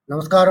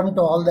Namaskaram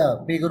to all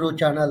the P Guru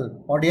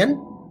channel audience.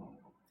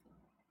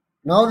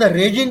 Now the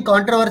raging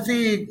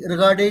controversy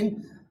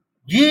regarding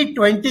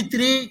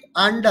G23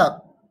 and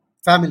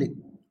family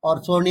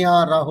or Sonia,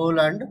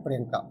 Rahul and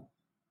Priyanka.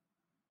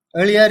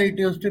 Earlier it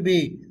used to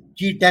be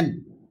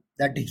G10,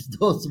 that is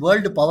those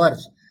world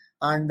powers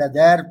and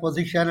their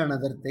position and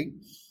other thing.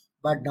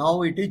 But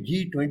now it is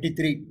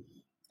G23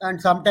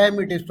 and sometime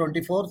it is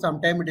 24,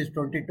 sometime it is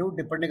 22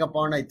 depending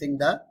upon I think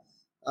the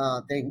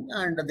thing,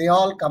 and they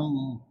all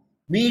come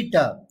meet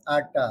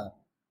at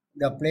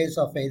the place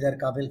of either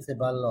Kapil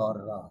Sibal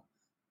or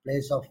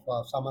place of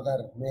some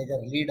other major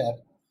leader,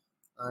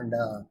 and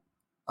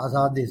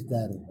Azad is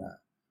their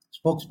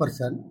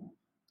spokesperson.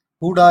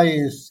 Huda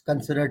is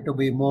considered to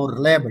be more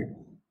reliable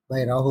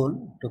by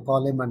Rahul to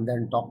call him and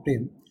then talk to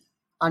him.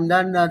 And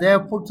then they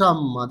have put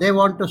some, they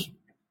want to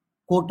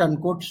quote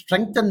unquote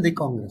strengthen the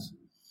Congress.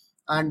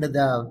 And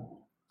the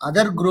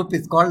other group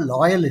is called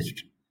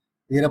loyalist.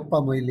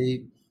 Veerappa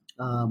Moily,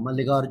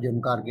 Mallikarjun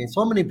Kharge,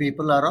 so many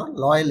people are all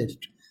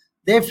loyalist.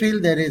 They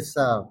feel there is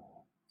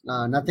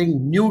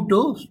nothing new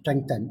to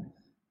strengthen.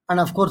 And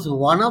of course,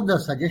 one of the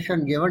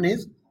suggestion given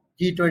is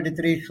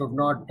G23 should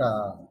not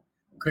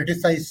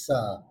criticize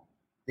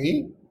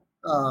the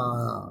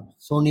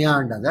Sonia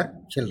and other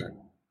children.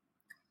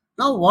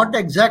 Now, what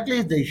exactly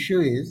is the issue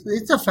is,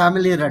 it's a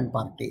family-run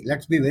party.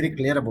 Let's be very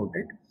clear about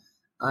it.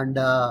 And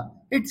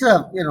it's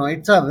a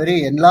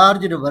very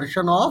enlarged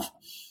version of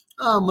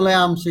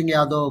Mulayam Singh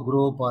Yadav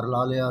group or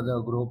Lalu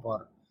Yadav group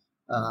or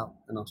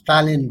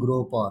Stalin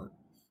group or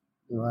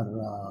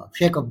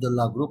Sheikh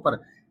Abdullah group.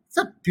 It's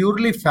a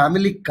purely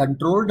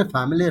family-controlled,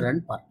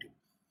 family-run party.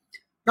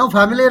 Now,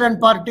 family-run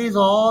parties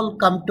all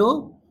come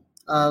to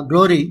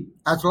glory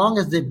as long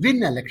as they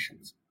win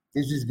elections.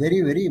 This is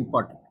very, very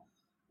important.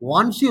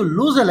 Once you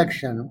lose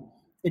election,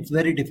 it's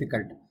very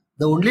difficult.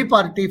 The only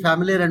party,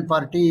 family-run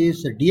party,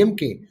 is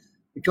DMK,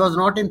 which was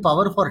not in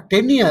power for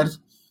 10 years,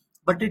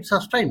 but it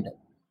sustained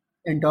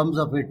in terms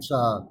of its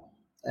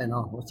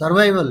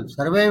survival.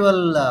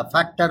 Survival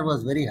factor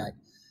was very high.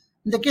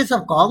 In the case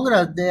of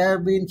Congress, they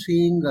have been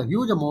seeing a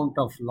huge amount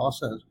of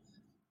losses,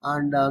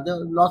 and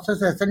the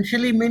losses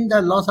essentially mean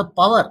the loss of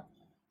power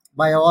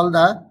by all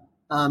the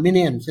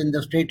minions in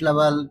the state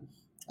level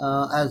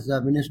as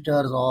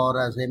ministers or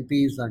as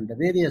MPs and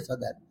various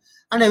other.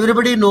 And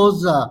everybody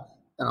knows,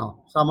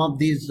 some of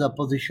these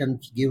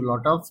positions give a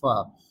lot of,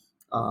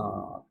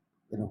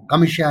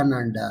 commission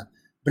and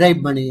bribe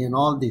money and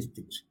all these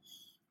things.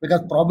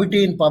 Because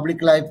probity in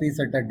public life is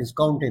at a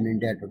discount in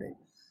India today.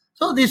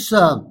 So this,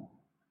 the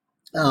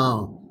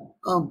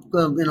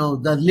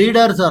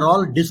leaders are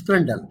all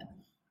disgruntled.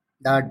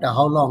 That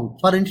how long?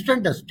 For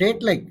instance, a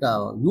state like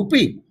UP,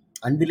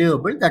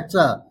 unbelievable. That's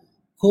a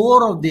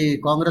core of the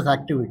Congress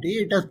activity.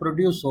 It has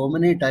produced so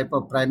many type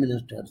of prime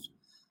ministers: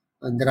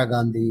 Indira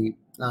Gandhi,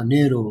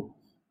 Nehru,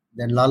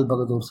 then Lal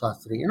Bahadur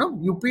Shastri.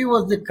 UP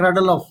was the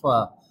cradle of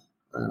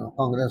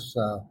Congress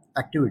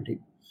activity,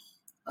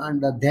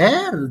 and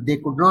there they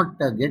could not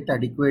get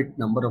adequate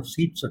number of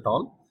seats at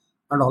all,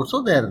 and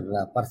also their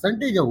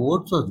percentage of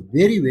votes was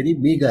very, very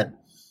meager.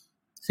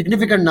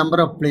 Significant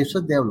number of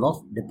places they have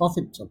lost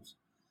deposits also.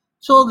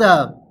 So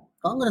the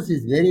Congress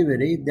is very,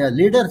 very, their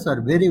leaders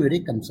are very, very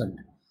concerned.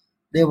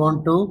 They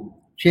want to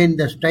change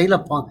the style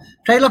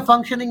of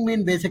functioning.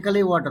 Mean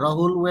basically what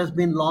Rahul, who has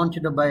been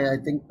launched by I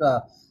think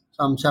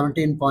some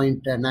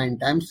 17.9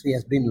 times he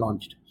has been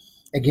launched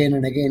again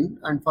and again.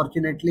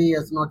 Unfortunately, he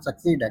has not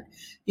succeeded.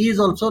 He is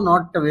also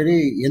not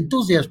very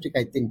enthusiastic,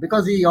 I think,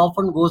 because he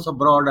often goes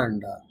abroad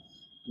and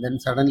then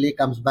suddenly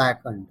comes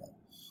back. And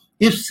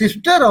his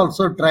sister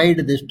also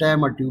tried this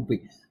time at UP.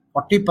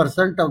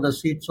 40% of the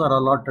seats were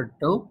allotted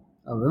to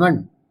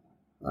women,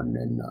 and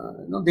then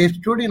they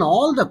stood in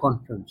all the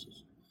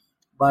conferences,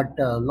 but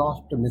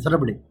lost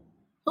miserably.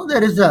 So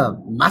there is a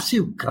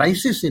massive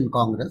crisis in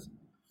Congress.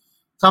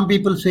 Some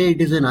people say it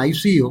is an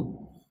ICU,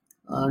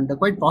 and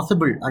quite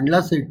possible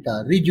unless it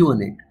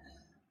rejuvenate.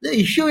 The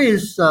issue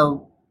is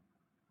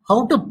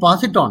how to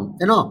pass it on.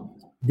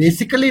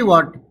 Basically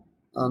what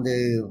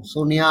the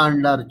Sonia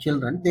and her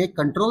children, they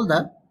control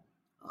the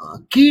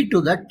key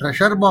to the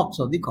treasure box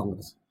of the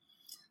Congress.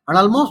 And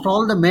almost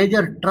all the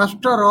major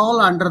trusts are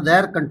all under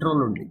their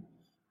control only.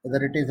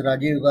 Whether it is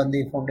Rajiv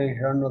Gandhi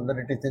Foundation, whether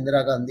it is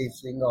Indira Gandhi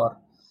Singh, or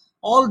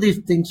all these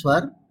things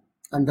were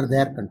under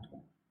their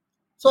control.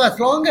 So as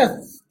long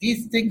as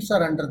these things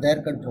are under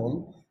their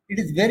control, it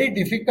is very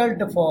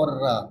difficult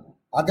for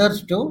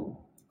others to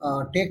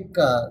take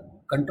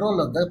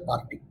control of the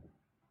party.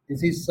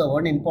 This is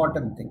one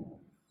important thing.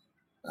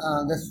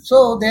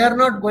 So they are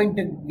not going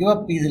to give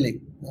up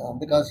easily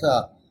because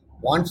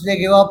once they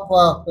give up,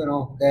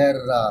 their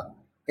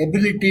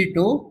ability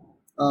to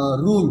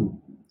rule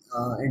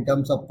in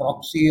terms of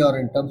proxy or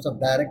in terms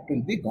of direct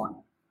will be gone.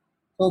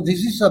 So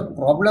this is a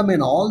problem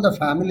in all the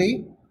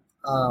family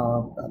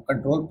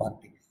control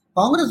party.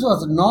 Congress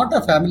was not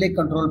a family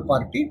control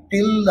party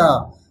till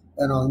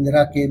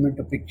Indira came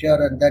into picture,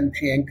 and then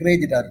she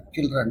encouraged her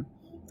children,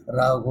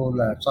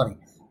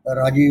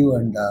 Rajiv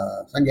and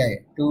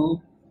Sanjay,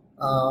 to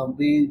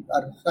be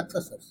our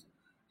successors.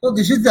 So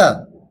this is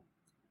the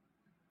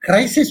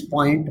crisis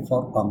point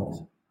for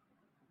Congress.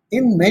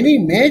 In many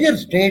major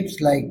states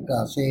like,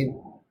 say,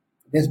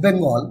 West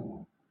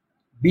Bengal,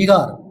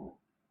 Bihar,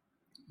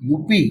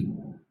 UP,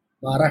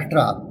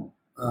 Maharashtra,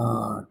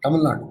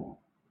 Tamil Nadu,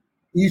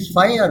 these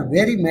five are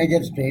very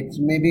major states,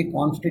 maybe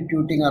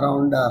constituting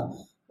around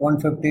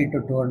 150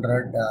 to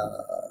 200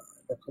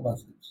 Lok Sabha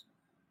seats.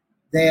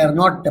 They are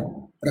not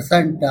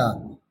present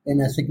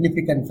in a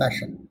significant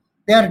fashion.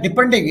 They are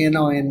depending, in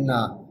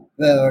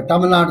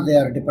Tamil Nadu, they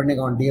are depending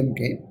on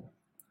DMK.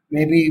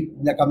 Maybe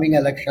in the coming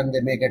election,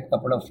 they may get a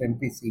couple of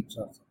MP seats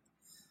or something.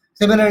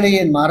 Similarly,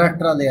 in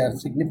Maharashtra, they are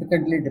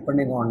significantly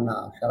depending on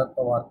Sharad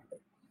Pawar.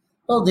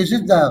 So this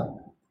is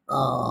the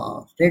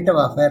state of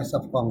affairs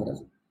of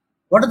Congress.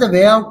 What is the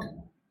way out?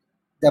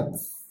 The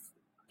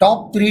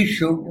top three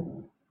should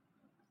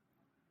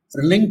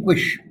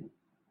relinquish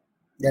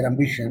their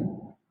ambition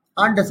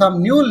and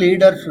some new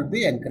leaders should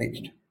be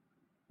encouraged.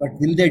 But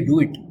will they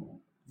do it?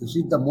 This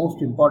is the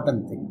most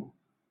important thing.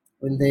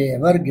 Will they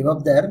ever give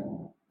up their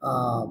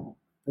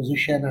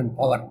position and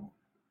power?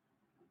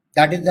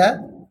 That is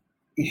the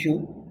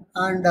issue.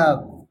 And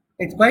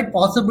it's quite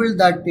possible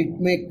that it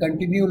may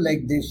continue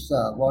like this,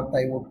 what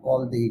I would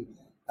call the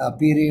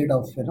period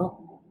of,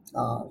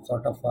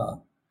 sort of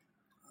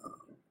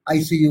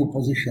ICU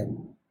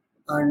position,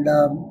 and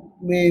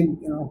may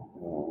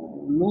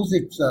lose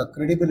its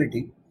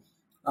credibility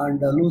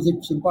and lose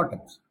its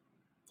importance.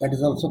 That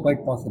is also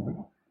quite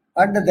possible.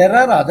 And there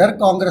are other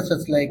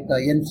congresses like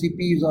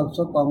NCP is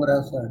also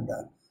Congress and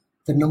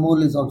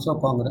Trinamool is also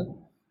Congress.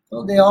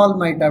 So they all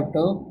might have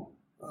to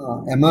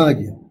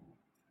emerge,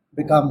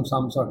 become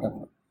some sort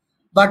of.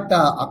 But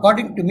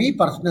according to me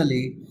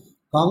personally,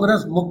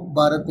 Congress Mukt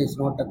Bharat is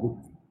not a good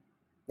thing.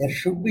 There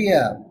should be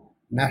a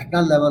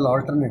national level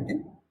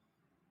alternative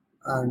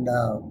and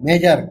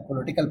major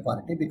political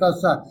party,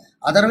 because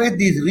otherwise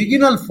these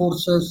regional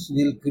forces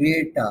will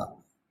create a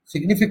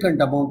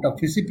significant amount of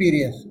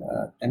vociferous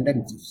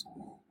tendencies.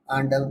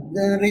 And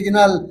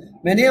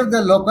many of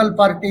the local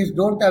parties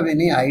don't have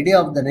any idea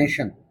of the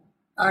nation,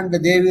 and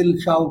they will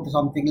shout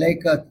something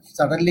like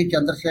suddenly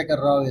Chandrasekhar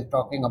Rao is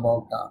talking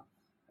about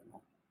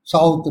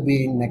South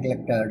being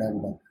neglected,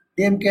 and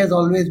DMK has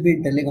always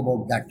been telling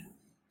about that.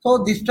 So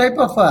this type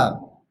of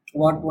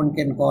what one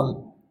can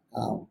call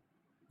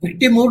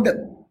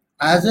victimhood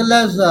as well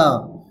as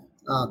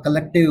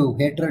collective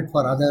hatred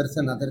for others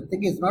and other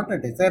thing is not a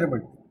desirable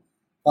thing.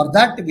 For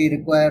that we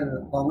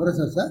require Congress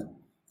as a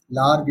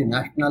large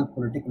national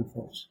political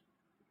force.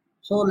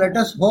 So let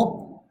us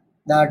hope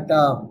that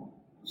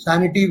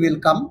sanity will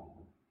come.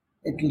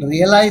 It will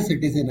realize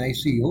it is in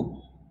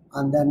ICU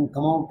and then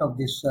come out of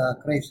this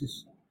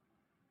crisis.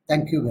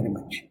 Thank you very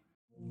much.